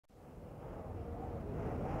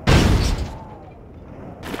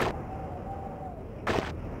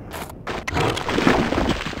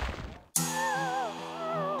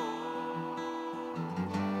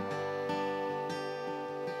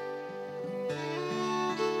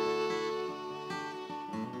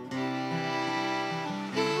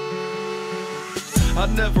I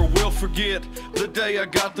never will forget the day I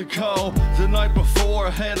got the call. The night before I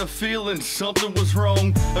had a feeling something was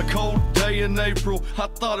wrong. A cold day in April, I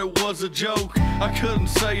thought it was a joke. I couldn't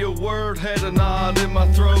say a word, had a knot in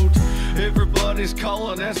my throat. Everybody's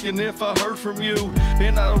calling, asking if I heard from you,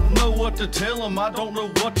 and I don't know what to tell them, I don't know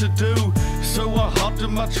what to do. So I hopped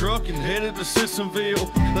in my truck and headed to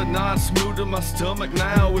Sissonville. The night's smooth in my stomach,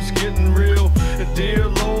 now it's getting real. And dear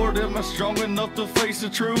Lord, am I strong enough to face the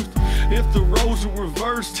truth? If the roles were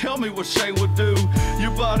reversed, tell me what Shane would do.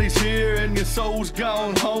 Your body's here and your soul's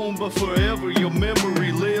gone home, but forever your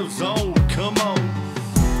memory lives on. Come on.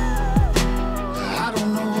 I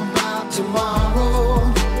don't know about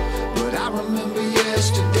tomorrow, but I remember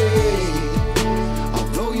yesterday.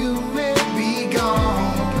 Although you may be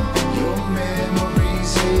gone, your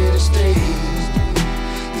memory's here to stay.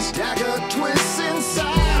 This dagger twists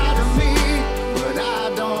inside of me, but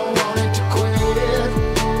I don't want it to quit.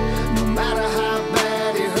 No matter how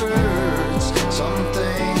bad it hurts, some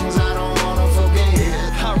things I don't want to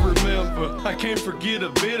forget. I remember, I can't forget a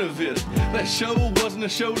bit of it. That show wasn't a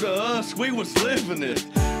show to us, we was living it.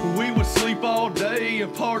 We would sleep all day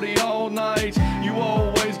and party all night. You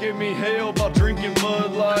always gave me hell about drinking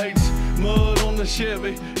Bud Lights. Mud on the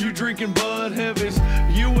Chevy, you drinking Bud Heavies.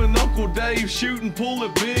 You and Uncle Dave shooting pool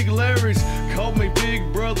at Big Larry's. Called me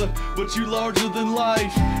big brother, but you larger than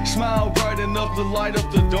life. Smile bright enough to light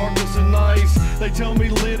up the darkness of nights. They tell me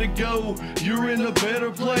let it go, you're in a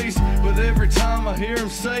better place. But every time I hear them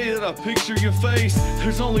say it, I picture your face.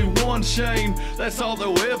 There's only one Shane, that's all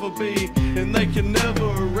there'll ever be, and they can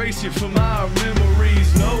never erase you from our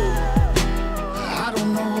memories, no. I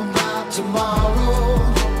don't know about tomorrow,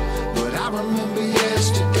 but I remember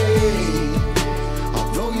yesterday.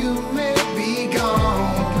 Although you may be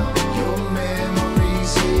gone, your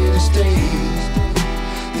memory's here to stay.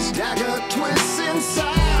 This dagger twists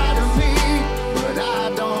inside of me, but I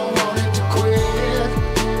don't want it to quit.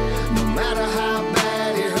 No matter how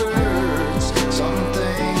bad it hurts, some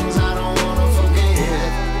things I don't want to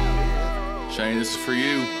forget. Shane, this is for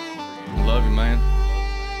you. I love you, man.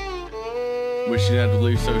 Wish you had to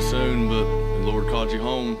leave so soon, but the Lord called you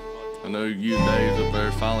home. I know you and Dave's up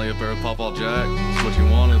there, finally up there with Pawpaw Jack. It's what you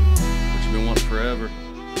wanted, what you've been wanting forever.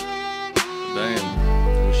 But damn,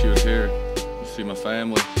 I wish you was here to see my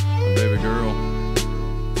family, my baby girl.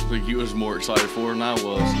 I think you was more excited for her than I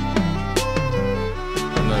was.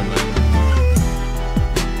 I know, man.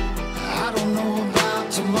 I don't know about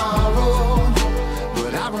tomorrow,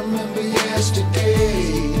 but I remember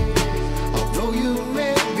yesterday. Although you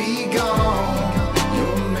may be gone,